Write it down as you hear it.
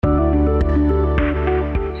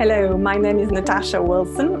Hello, my name is Natasha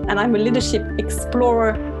Wilson and I'm a leadership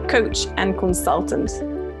explorer, coach and consultant.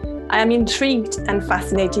 I am intrigued and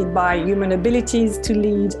fascinated by human abilities to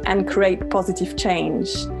lead and create positive change.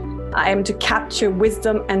 I am to capture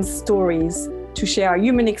wisdom and stories, to share our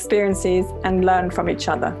human experiences and learn from each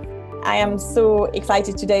other. I am so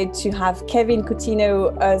excited today to have Kevin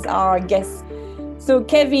Coutinho as our guest. So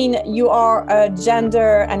Kevin, you are a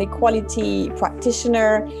gender and equality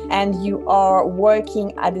practitioner and you are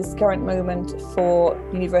working at this current moment for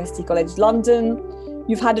University College London.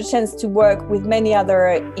 You've had a chance to work with many other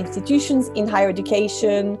institutions in higher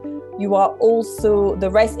education. You are also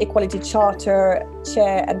the Race Equality Charter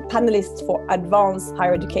Chair and panelist for Advanced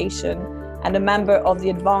Higher Education and a member of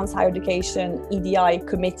the Advanced Higher Education EDI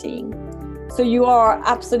committee. So you are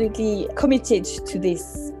absolutely committed to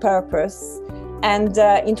this purpose. And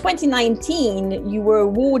in 2019, you were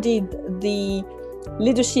awarded the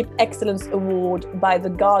Leadership Excellence Award by the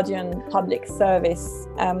Guardian Public Service.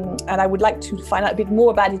 And I would like to find out a bit more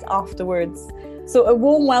about it afterwards. So a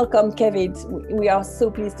warm welcome, Kevin. We are so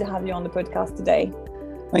pleased to have you on the podcast today.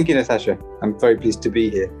 Thank you, Natasha. I'm very pleased to be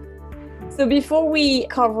here. So before we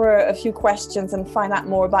cover a few questions and find out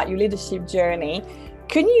more about your leadership journey,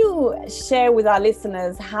 can you share with our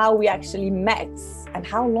listeners how we actually met and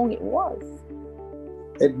how long it was?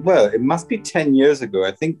 It must be 10 years ago.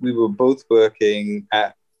 I think we were both working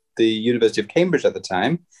at the University of Cambridge at the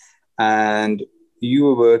time, and you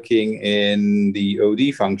were working in the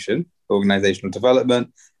OD function, organizational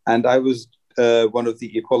development, and I was one of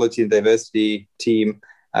the equality and diversity team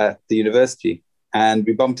at the university. And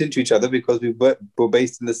we bumped into each other because we were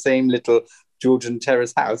based in the same little Georgian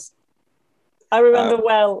terrace house. I remember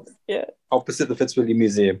well, yeah. Opposite the Fitzwilliam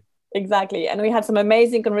Museum. Exactly. And we had some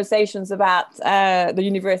amazing conversations about the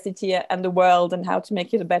university and the world and how to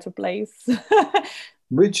make it a better place.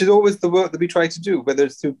 Which is always the work that we try to do, whether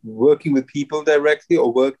it's through working with people directly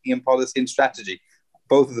or working in policy and strategy.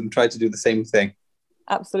 Both of them try to do the same thing.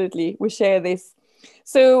 Absolutely. We share this.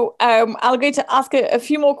 So I'm going to ask a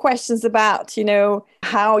few more questions about,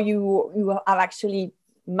 how you have actually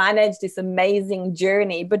managed this amazing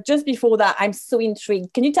journey. But just before that, I'm so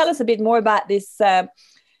intrigued. Can you tell us a bit more about this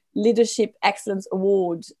Leadership Excellence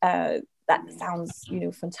Award? That sounds,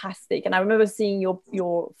 fantastic. And I remember seeing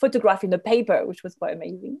your photograph in the paper, which was quite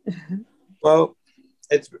amazing. Well,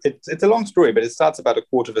 it's a long story, but it starts about a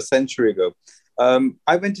quarter of a century ago.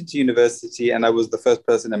 I went into university and I was the first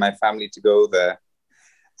person in my family to go there.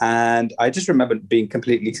 And I just remember being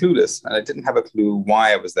completely clueless and I didn't have a clue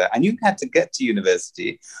why I was there. I knew I had to get to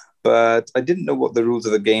university, but I didn't know what the rules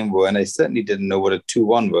of the game were. And I certainly didn't know what a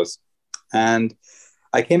 2-1 was. And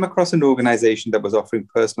I came across an organization that was offering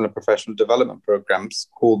personal and professional development programs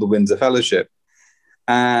called the Windsor Fellowship.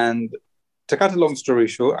 And to cut a long story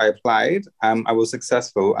short, I applied. I was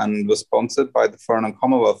successful and was sponsored by the Foreign and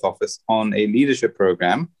Commonwealth Office on a leadership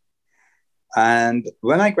program. And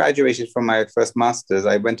when I graduated from my first master's,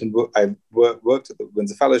 I went and worked at the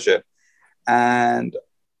Windsor Fellowship. And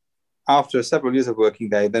after several years of working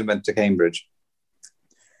there, I then went to Cambridge.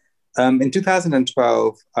 In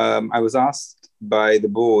 2012, I was asked by the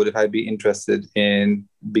board if I'd be interested in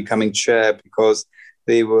becoming chair because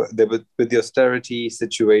they were with the austerity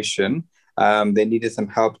situation. They needed some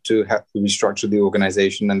help to restructure the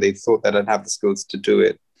organization, and they thought that I'd have the skills to do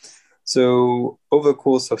it. So over the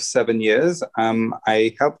course of 7 years,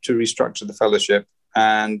 I helped to restructure the fellowship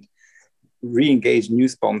and re-engage new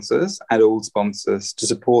sponsors and old sponsors to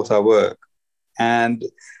support our work. And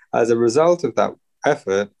as a result of that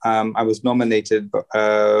effort, I was nominated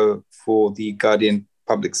for the Guardian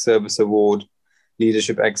Public Service Award,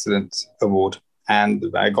 Leadership Excellence Award. And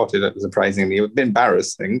I got it, surprisingly. It was a bit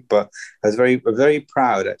embarrassing, but I was very, very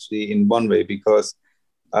proud, actually, in one way, because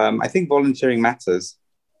I think volunteering matters.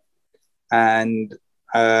 And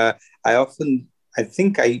I'm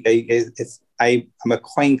a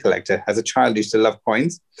coin collector. As a child, I used to love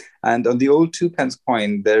coins. And on the old 2p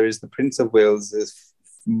coin, there is the Prince of Wales's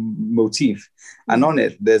motif. And on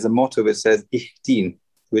it, there's a motto which says, Ich dien,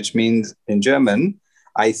 which means in German,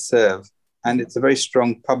 I serve. And it's a very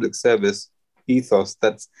strong public service ethos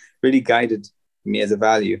that's really guided me as a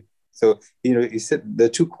value. So, you said the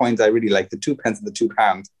 2 coins I really like, the 2p and the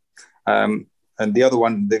 £2. And the other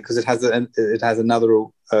one, because it has another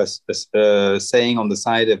saying on the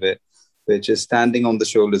side of it, which is standing on the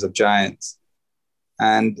shoulders of giants.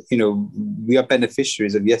 And, we are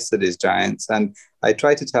beneficiaries of yesterday's giants. And I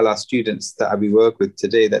try to tell our students that we work with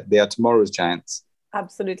today that they are tomorrow's giants.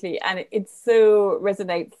 Absolutely. And it so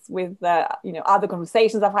resonates with, other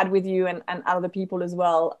conversations I've had with you and other people as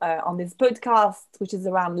well on this podcast, which is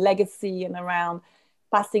around legacy and around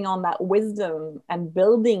passing on that wisdom and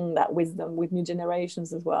building that wisdom with new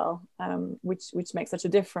generations as well, which makes such a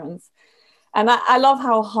difference. And I love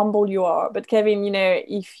how humble you are. But Kevin,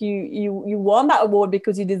 if you won that award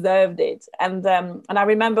because you deserved it. And I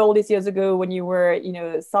remember all these years ago when you were,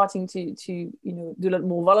 starting to do a lot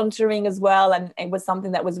more volunteering as well. And it was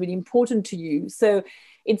something that was really important to you. So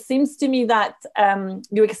it seems to me that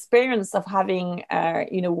your experience of having,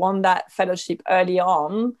 won that fellowship early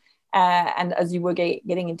on, and as you were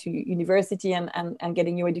getting into university and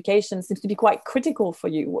getting your education, seems to be quite critical for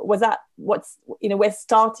you. Was that what's, where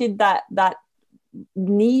started that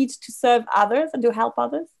need to serve others and to help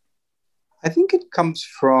others? I think it comes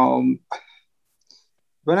from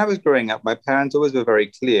when I was growing up, my parents always were very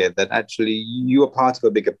clear that actually you are part of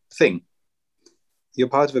a bigger thing. You're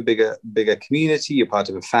part of a bigger community, you're part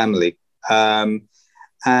of a family.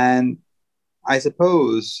 And I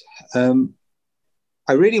suppose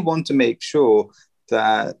I really want to make sure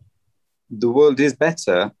that the world is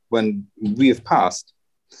better when we have passed.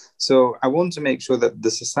 So I want to make sure that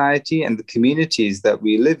the society and the communities that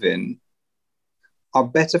we live in are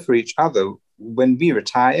better for each other when we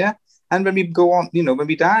retire and when we go on, when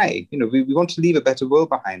we die. We want to leave a better world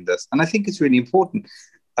behind us. And I think it's really important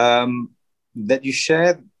that you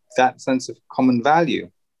share that sense of common value.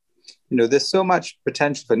 There's so much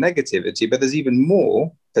potential for negativity, but there's even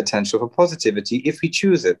more potential for positivity if we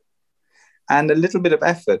choose it. And a little bit of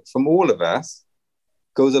effort from all of us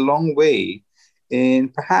goes a long way in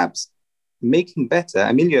perhaps making better,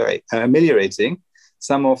 ameliorating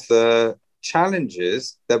some of the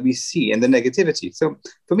challenges that we see and the negativity. So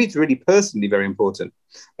for me, it's really personally very important.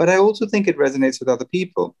 But I also think it resonates with other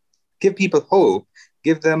people. Give people hope,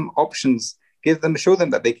 give them options, show them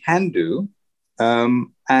that they can do,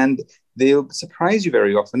 and they'll surprise you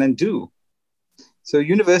very often and do. So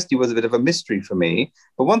university was a bit of a mystery for me.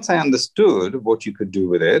 But once I understood what you could do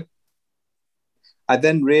with it, I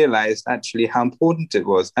then realized actually how important it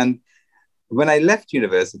was. And when I left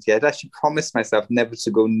university, I'd actually promised myself never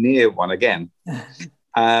to go near one again.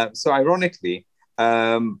 So ironically,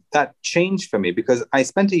 that changed for me because I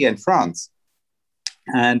spent a year in France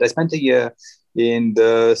and I spent a year in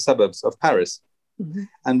the suburbs of Paris. Mm-hmm.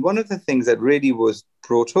 And one of the things that really was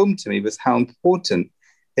brought home to me was how important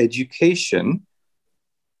education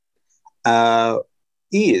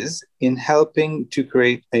is in helping to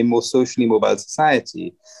create a more socially mobile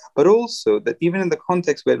society, but also that even in the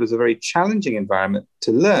context where it was a very challenging environment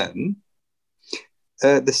to learn,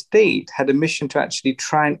 the state had a mission to actually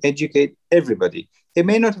try and educate everybody. It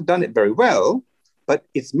may not have done it very well, but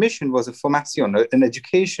its mission was a formation, an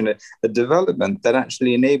education, a development that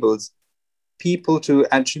actually enables people to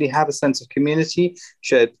actually have a sense of community,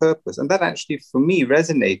 shared purpose. And that actually, for me,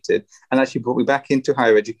 resonated and actually brought me back into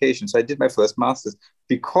higher education. So I did my first master's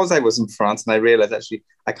because I was in France and I realized actually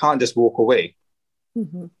I can't just walk away.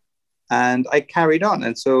 Mm-hmm. And I carried on.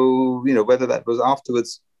 And so, whether that was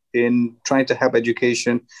afterwards in trying to help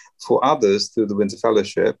education for others through the Winter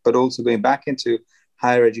Fellowship, but also going back into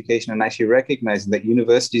higher education and actually recognizing that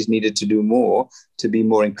universities needed to do more to be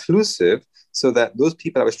more inclusive, so that those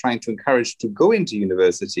people I was trying to encourage to go into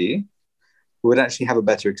university would actually have a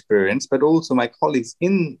better experience, but also my colleagues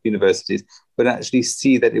in universities would actually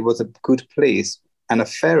see that it was a good place and a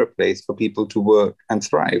fairer place for people to work and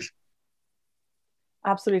thrive.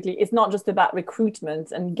 Absolutely. It's not just about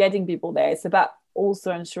recruitment and getting people there. It's about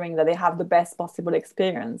also ensuring that they have the best possible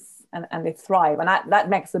experience and they thrive. And that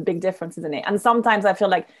makes a big difference, isn't it? And sometimes I feel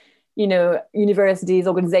like, universities,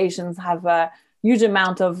 organizations have a huge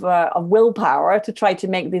amount of willpower to try to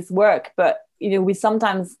make this work. But, we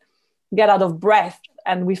sometimes get out of breath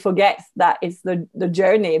and we forget that it's the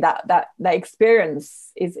journey, that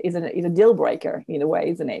experience is a deal breaker in a way,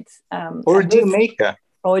 isn't it? Or a deal maker.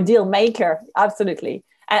 Or a deal maker, absolutely.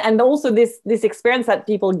 And also this experience that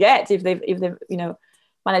people get if they've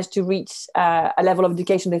managed to reach a level of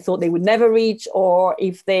education they thought they would never reach, or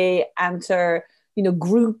if they enter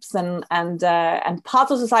groups and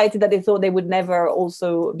parts of society that they thought they would never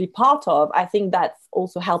also be part of. I think that's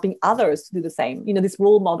also helping others to do the same. This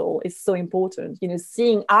role model is so important.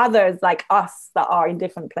 Seeing others like us that are in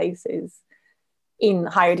different places in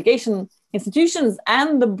higher education institutions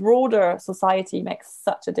and the broader society makes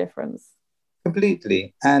such a difference.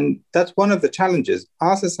 Completely. And that's one of the challenges.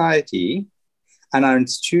 Our society and our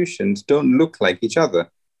institutions don't look like each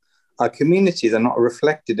other. Our communities are not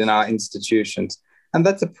reflected in our institutions. And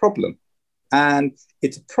that's a problem. And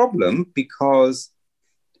it's a problem because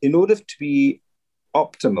in order to be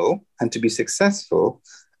optimal and to be successful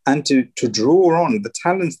and to draw on the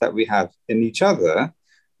talents that we have in each other,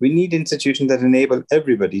 we need institutions that enable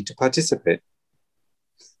everybody to participate.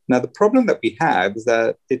 Now, the problem that we have is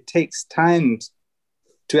that it takes time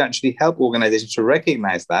to actually help organizations to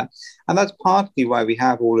recognize that. And that's partly why we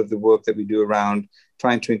have all of the work that we do around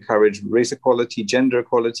trying to encourage race equality, gender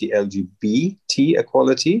equality, LGBT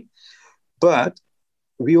equality. But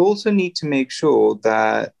we also need to make sure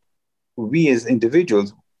that we as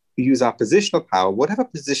individuals use our positional power, whatever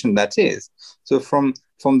position that is. So from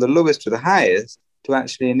the lowest to the highest, to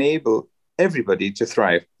actually enable everybody to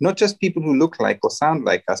thrive, not just people who look like or sound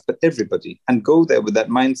like us, but everybody, and go there with that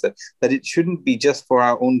mindset that it shouldn't be just for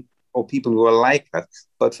our own or people who are like us,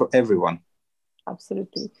 but for everyone.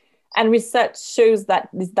 Absolutely. And research shows that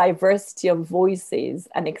this diversity of voices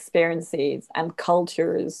and experiences and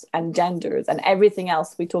cultures and genders and everything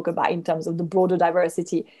else we talk about in terms of the broader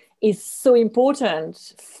diversity is so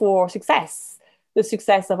important for success, the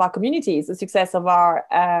success of our communities, the success of our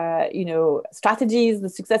strategies, the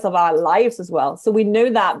success of our lives as well. So we know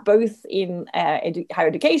that both in higher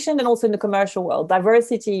education and also in the commercial world,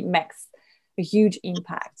 diversity makes a huge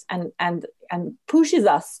impact and pushes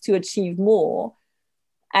us to achieve more,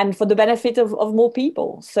 and for the benefit of more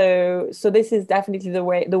people. So this is definitely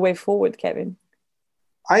the way forward, Kevin.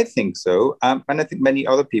 I think so, and I think many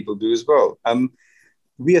other people do as well.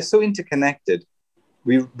 We are so interconnected.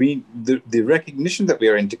 The recognition that we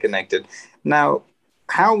are interconnected. Now,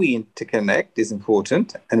 how we interconnect is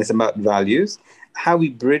important, and it's about values. How we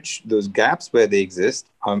bridge those gaps where they exist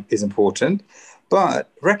is important. But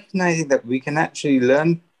recognizing that we can actually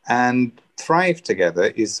learn and thrive together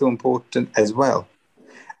is so important as well.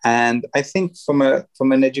 And I think from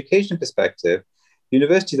an education perspective,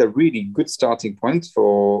 universities are really good starting points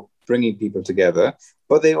for bringing people together,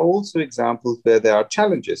 but they're also examples where there are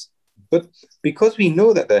challenges. But because we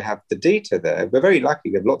know that they have the data there, we're very lucky,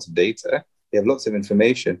 we have lots of data, we have lots of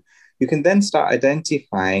information, you can then start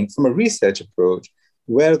identifying from a research approach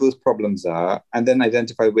where those problems are, and then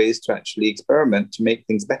identify ways to actually experiment to make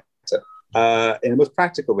things better in the most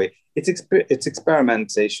practical way. It's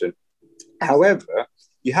experimentation. However,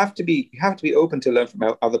 you have to be open to learn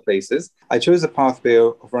from other places. I chose a pathway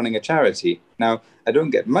of running a charity. Now, I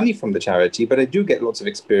don't get money from the charity, but I do get lots of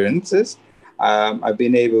experiences. I've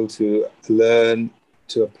been able to learn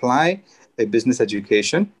to apply a business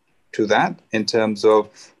education to that in terms of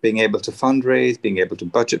being able to fundraise, being able to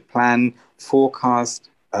budget plan, forecast,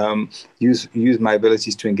 use my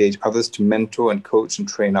abilities to engage others, to mentor and coach and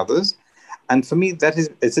train others. And for me,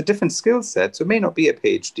 it's a different skill set. So it may not be a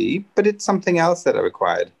PhD, but it's something else that I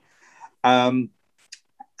required. And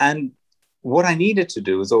what I needed to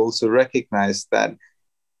do is also recognize that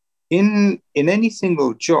in any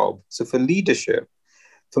single job, so for leadership,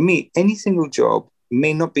 for me, any single job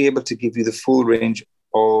may not be able to give you the full range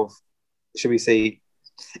of, shall we say,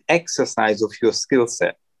 exercise of your skill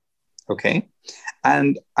set. Okay.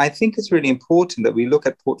 And I think it's really important that we look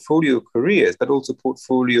at portfolio careers, but also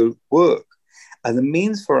portfolio work as a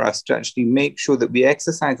means for us to actually make sure that we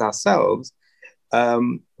exercise ourselves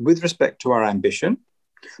with respect to our ambition,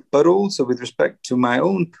 but also with respect to my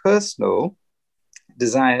own personal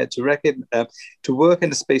desire to work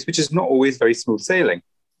in a space which is not always very smooth sailing.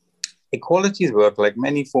 Equalities work, like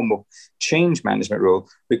many form of change management role,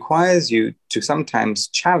 requires you to sometimes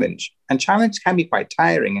challenge. And challenge can be quite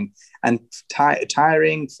tiring and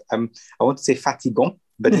tiring. I want to say fatigant,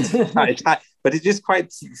 but it is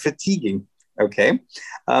quite fatiguing. Okay.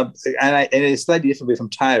 And it's slightly different way from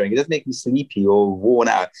tiring. It doesn't make me sleepy or worn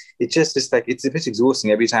out. It's like, it's a bit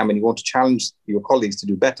exhausting every time when you want to challenge your colleagues to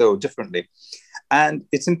do better or differently. And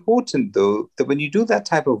it's important, though, that when you do that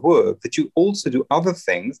type of work, that you also do other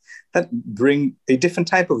things that bring a different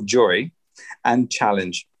type of joy and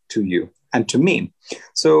challenge to you and to me.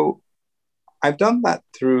 So I've done that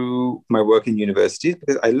through my work in universities,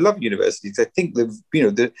 because I love universities. I think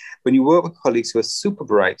when you work with colleagues who are super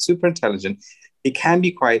bright, super intelligent, it can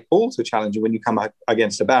be quite also challenging when you come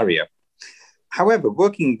against a barrier. However,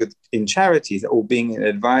 working in charities or being an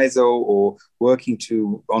advisor or working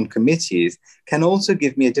on committees can also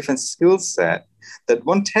give me a different skill set that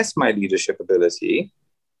one, tests my leadership ability,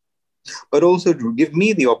 but also give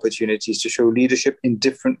me the opportunities to show leadership in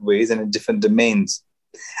different ways and in different domains.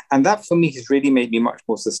 And that for me has really made me much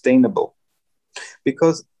more sustainable,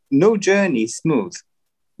 because no journey is smooth.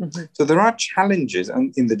 Mm-hmm. So there are challenges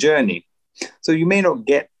in the journey. So you may not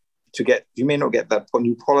get that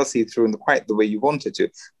new policy through in quite the way you wanted to,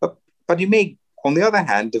 but you may, on the other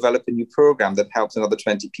hand, develop a new program that helps another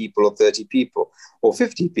 20 people or 30 people or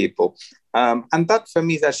 50 people. And that for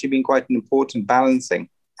me has actually been quite an important balancing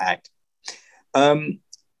act.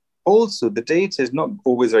 Also, the data is not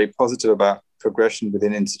always very positive about progression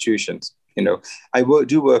within institutions.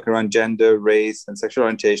 Do work around gender, race, and sexual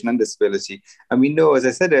orientation and disability. And we know, as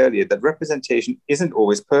I said earlier, that representation isn't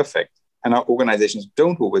always perfect. And our organizations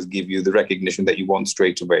don't always give you the recognition that you want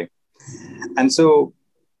straight away. And so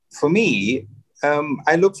for me,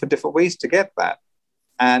 I look for different ways to get that.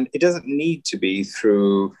 And it doesn't need to be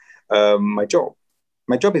through my job.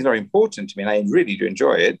 My job is very important to me, and I really do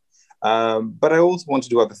enjoy it. But I also want to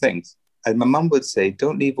do other things. And my mum would say,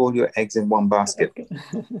 don't leave all your eggs in one basket.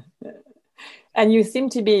 And you seem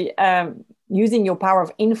to be using your power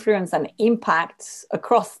of influence and impact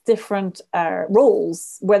across different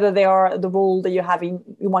roles, whether they are the role that you have in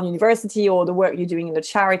one university or the work you're doing in the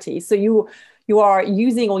charity. So you are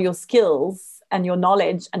using all your skills and your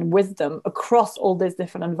knowledge and wisdom across all these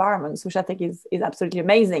different environments, which I think is absolutely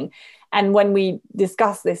amazing. And when we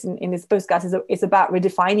discuss this in this podcast, it's about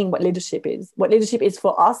redefining what leadership is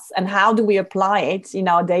for us, and how do we apply it in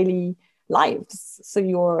our daily lives. So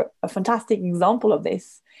you're a fantastic example of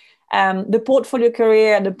this. The portfolio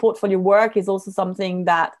career and the portfolio work is also something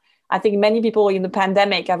that I think many people in the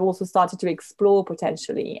pandemic have also started to explore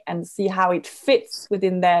potentially and see how it fits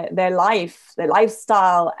within their life, their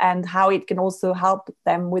lifestyle, and how it can also help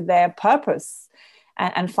them with their purpose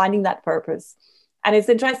and finding that purpose. And it's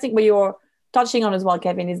interesting what you're touching on as well,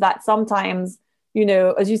 Kevin, is that sometimes,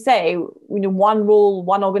 as you say, one role,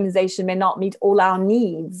 one organization may not meet all our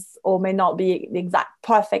needs or may not be the exact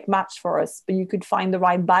perfect match for us, but you could find the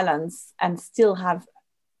right balance and still have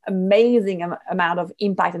amazing amount of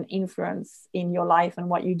impact and influence in your life and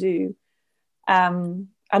what you do. And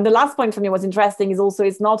the last point for me was interesting is also,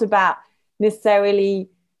 it's not about necessarily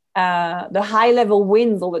the high level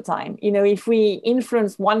wins all the time. If we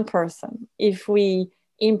influence one person, if we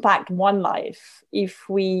impact one life, if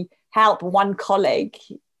we help one colleague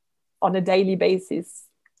on a daily basis,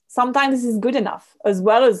 sometimes this is good enough, as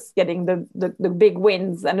well as getting the big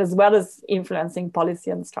wins and as well as influencing policy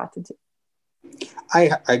and strategy.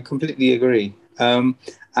 I completely agree.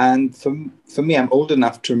 And for me, I'm old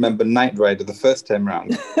enough to remember Knight Rider the first time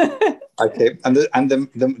round. Okay, and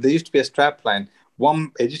there used to be a strapline.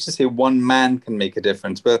 It used to say one man can make a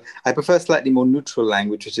difference. But I prefer slightly more neutral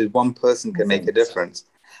language, which is one person can make a difference.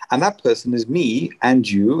 And that person is me and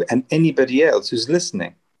you and anybody else who's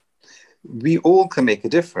listening. We all can make a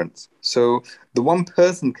difference. So the one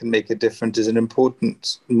person can make a difference is an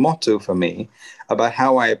important motto for me about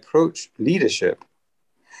how I approach leadership.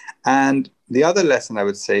 And the other lesson I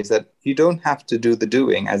would say is that you don't have to do the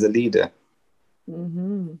doing as a leader.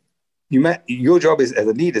 Mm-hmm. Your job as a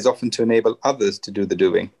leader is often to enable others to do the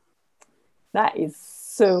doing. That is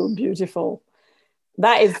so beautiful.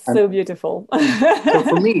 So beautiful. So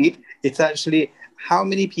for me, it's actually, how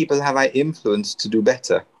many people have I influenced to do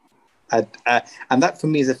better? And that for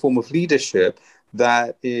me is a form of leadership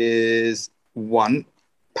that is, one,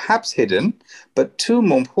 perhaps hidden, but two,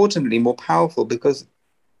 more importantly, more powerful, because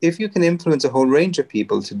if you can influence a whole range of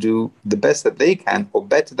people to do the best that they can or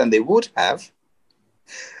better than they would have,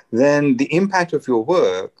 then the impact of your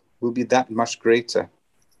work will be that much greater.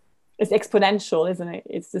 It's exponential, isn't it?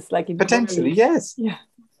 It's just like... Potentially, yes. Yeah.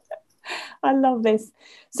 I love this.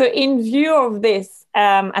 So in view of this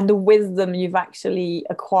and the wisdom you've actually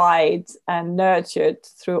acquired and nurtured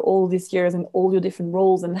through all these years and all your different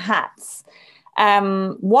roles and hats,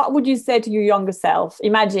 what would you say to your younger self?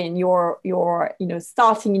 Imagine you're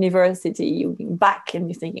starting university, you're back and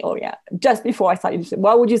you're thinking, oh yeah, just before I started university,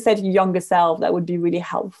 what would you say to your younger self that would be really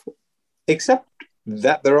helpful? Except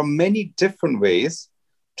that there are many different ways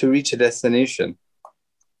to reach a destination.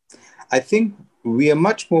 I think we are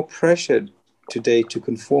much more pressured today to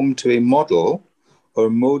conform to a model or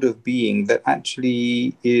mode of being that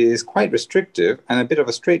actually is quite restrictive and a bit of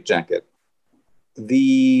a straitjacket.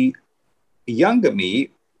 The younger me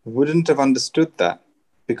wouldn't have understood that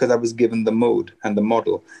because I was given the mode and the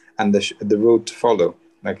model and the road to follow.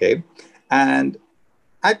 Okay. And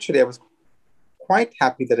actually, I was quite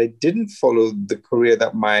happy that I didn't follow the career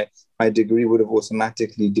that my degree would have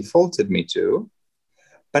automatically defaulted me to.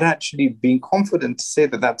 But actually being confident to say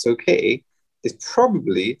that that's okay is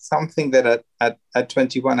probably something that at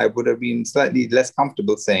 21, I would have been slightly less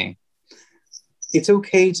comfortable saying. It's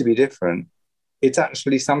okay to be different. It's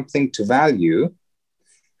actually something to value.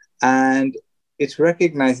 And it's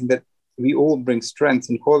recognizing that we all bring strengths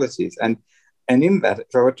and qualities. And in that,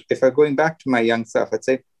 if I'm going back to my young self, I'd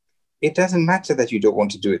say, it doesn't matter that you don't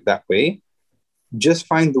want to do it that way. Just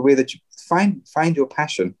find the way that you find your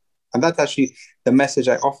passion. And that's actually the message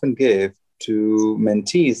I often give to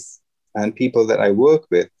mentees and people that I work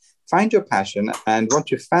with. Find your passion. And once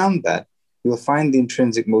you've found that, you'll find the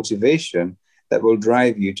intrinsic motivation that will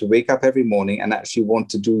drive you to wake up every morning and actually want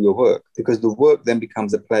to do your work, because the work then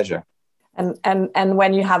becomes a pleasure. And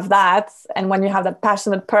when you have that, and when you have that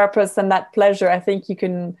passionate purpose and that pleasure, I think you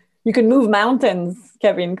can move mountains,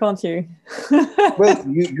 Kevin, can't you? Well,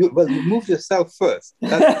 you move yourself first.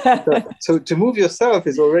 So to move yourself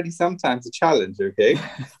is already sometimes a challenge, okay?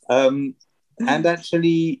 And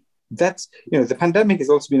actually, that's, the pandemic has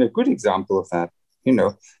also been a good example of that,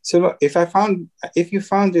 So if you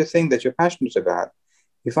found your thing that you're passionate about,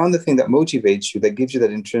 you found the thing that motivates you, that gives you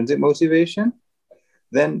that intrinsic motivation,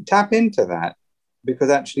 then tap into that, because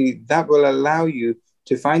actually that will allow you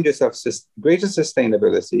to find yourself greater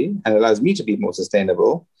sustainability, and allows me to be more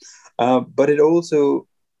sustainable. But it also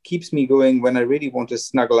keeps me going when I really want to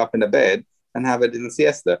snuggle up in a bed and have a little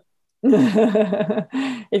siesta.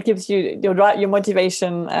 It keeps your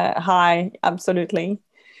motivation high, absolutely.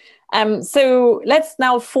 So let's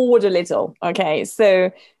now forward a little. Okay,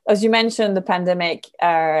 so as you mentioned, the pandemic,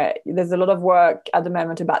 there's a lot of work at the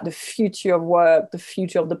moment about the future of work, the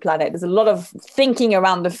future of the planet. There's a lot of thinking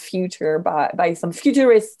around the future by some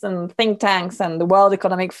futurists and think tanks, and the World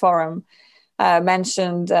Economic Forum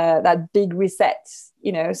mentioned that big reset,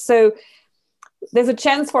 So there's a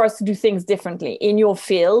chance for us to do things differently in your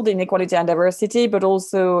field, in equality and diversity, but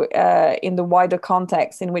also in the wider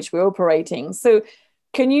context in which we're operating. So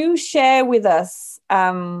can you share with us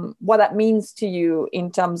what that means to you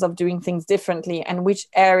in terms of doing things differently, and which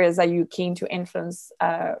areas are you keen to influence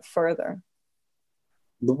further?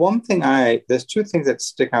 There's two things that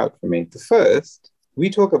stick out for me. The first, we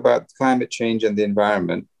talk about climate change and the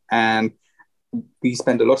environment, and we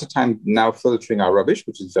spend a lot of time now filtering our rubbish,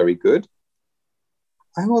 which is very good.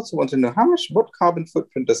 I also want to know what carbon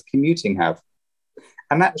footprint does commuting have?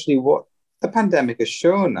 And actually what the pandemic has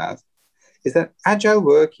shown us is that agile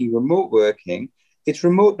working, remote working, it's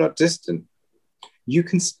remote, not distant. You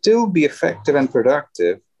can still be effective and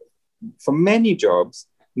productive for many jobs,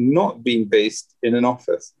 not being based in an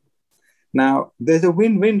office. Now, there's a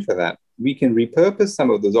win-win for that. We can repurpose some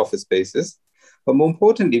of those office spaces, but more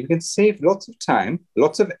importantly, we can save lots of time,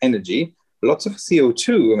 lots of energy, lots of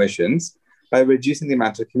CO2 emissions by reducing the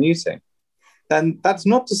amount of commuting. Then that's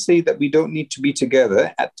not to say that we don't need to be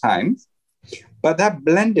together at times, but that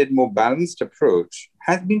blended, more balanced approach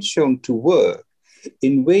has been shown to work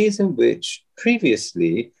in ways in which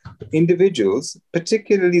previously individuals,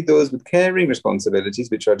 particularly those with caring responsibilities,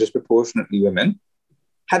 which are disproportionately women,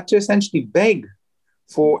 had to essentially beg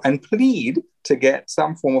for and plead to get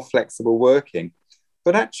some form of flexible working.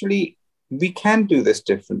 But actually, we can do this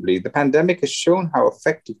differently. The pandemic has shown how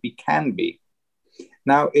effective we can be.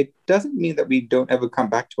 Now, it doesn't mean that we don't ever come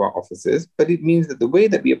back to our offices, but it means that the way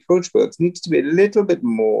that we approach work needs to be a little bit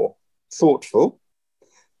more thoughtful,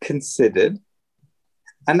 considered,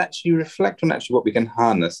 and actually reflect on what we can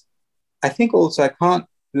harness. I think also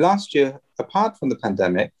last year, apart from the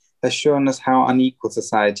pandemic, has shown us how unequal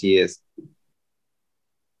society is.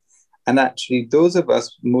 And actually, those of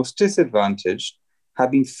us most disadvantaged have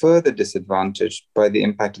been further disadvantaged by the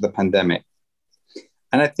impact of the pandemic.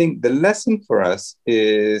 And I think the lesson for us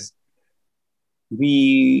is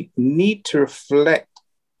we need to reflect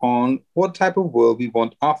on what type of world we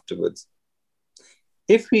want afterwards.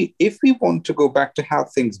 If we want to go back to how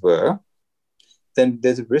things were, then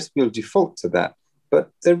there's a risk we'll default to that.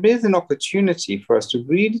 But there is an opportunity for us to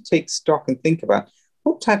really take stock and think about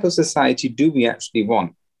what type of society do we actually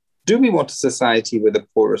want? Do we want a society where the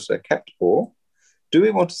poorest are kept poor? Do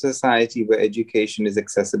we want a society where education is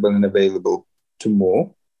accessible and available to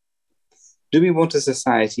more? Do we want a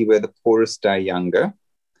society where the poorest die younger,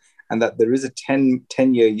 and that there is a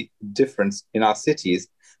 10-year difference in our cities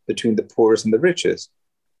between the poorest and the richest?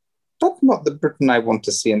 That's not the Britain I want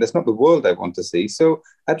to see, and that's not the world I want to see. So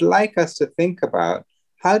I'd like us to think about,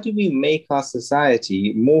 how do we make our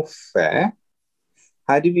society more fair?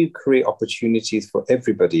 How do we create opportunities for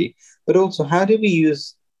everybody? But also, how do we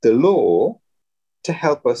use the law to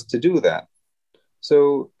help us to do that?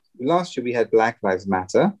 So last year we had Black Lives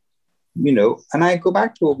Matter, and I go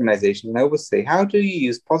back to organizations and I always say, how do you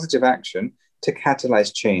use positive action to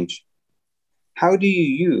catalyze change? How do you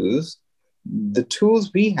use the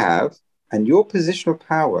tools we have and your positional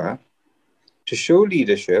power to show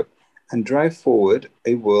leadership and drive forward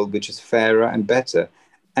a world which is fairer and better?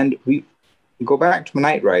 And we go back to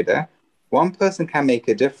Knight Rider. One person can make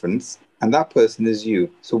a difference, and that person is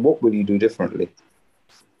you. So what will you do differently?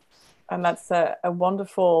 And that's a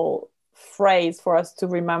wonderful phrase for us to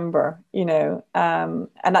remember, and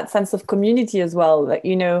that sense of community as well. That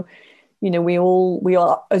we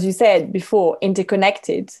all, as you said before,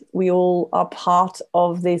 interconnected. We all are part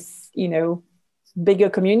of this, bigger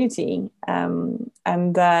community, and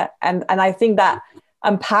I think that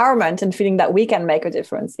empowerment and feeling that we can make a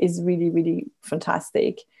difference is really, really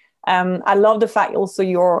fantastic. I love the fact also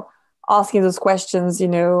you're asking those questions,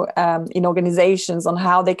 in organizations on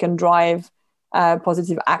how they can drive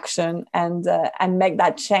positive action and make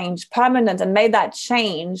that change permanent and make that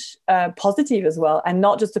change positive as well, and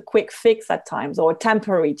not just a quick fix at times or a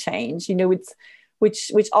temporary change,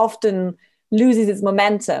 which often loses its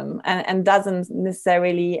momentum and doesn't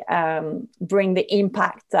necessarily bring the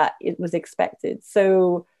impact that it was expected.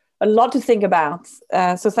 So a lot to think about.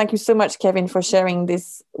 So thank you so much, Kevin, for sharing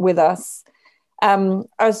this with us.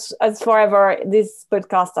 As forever, these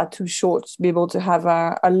podcasts are too short to be able to have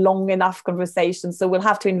a long enough conversation. So we'll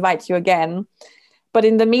have to invite you again. But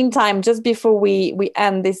in the meantime, just before we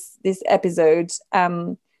end this episode,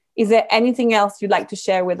 is there anything else you'd like to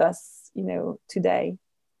share with us, today?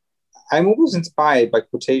 I'm always inspired by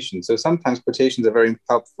quotations. So sometimes quotations are very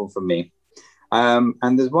helpful for me.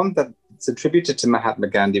 And there's one that's attributed to Mahatma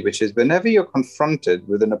Gandhi, which is, whenever you're confronted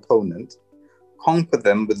with an opponent, conquer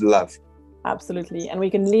them with love. Absolutely. And we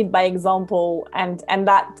can lead by example, and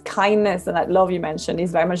that kindness and that love you mentioned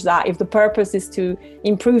is very much that. If the purpose is to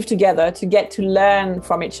improve together, to get to learn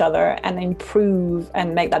from each other and improve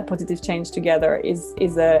and make that positive change together is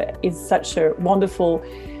such a wonderful,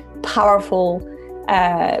 powerful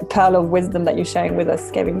pearl of wisdom that you're sharing with us,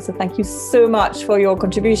 Kevin. So thank you so much for your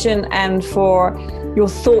contribution and for your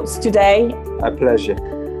thoughts today. A pleasure.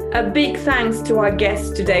 A big thanks to our guests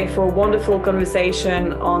today for a wonderful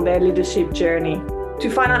conversation on their leadership journey. To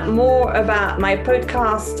find out more about my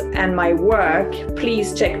podcast and my work,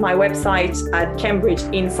 please check my website at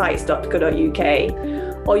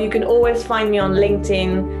cambridgeinsights.co.uk, or you can always find me on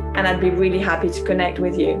LinkedIn, and I'd be really happy to connect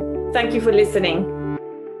with you. Thank you for listening.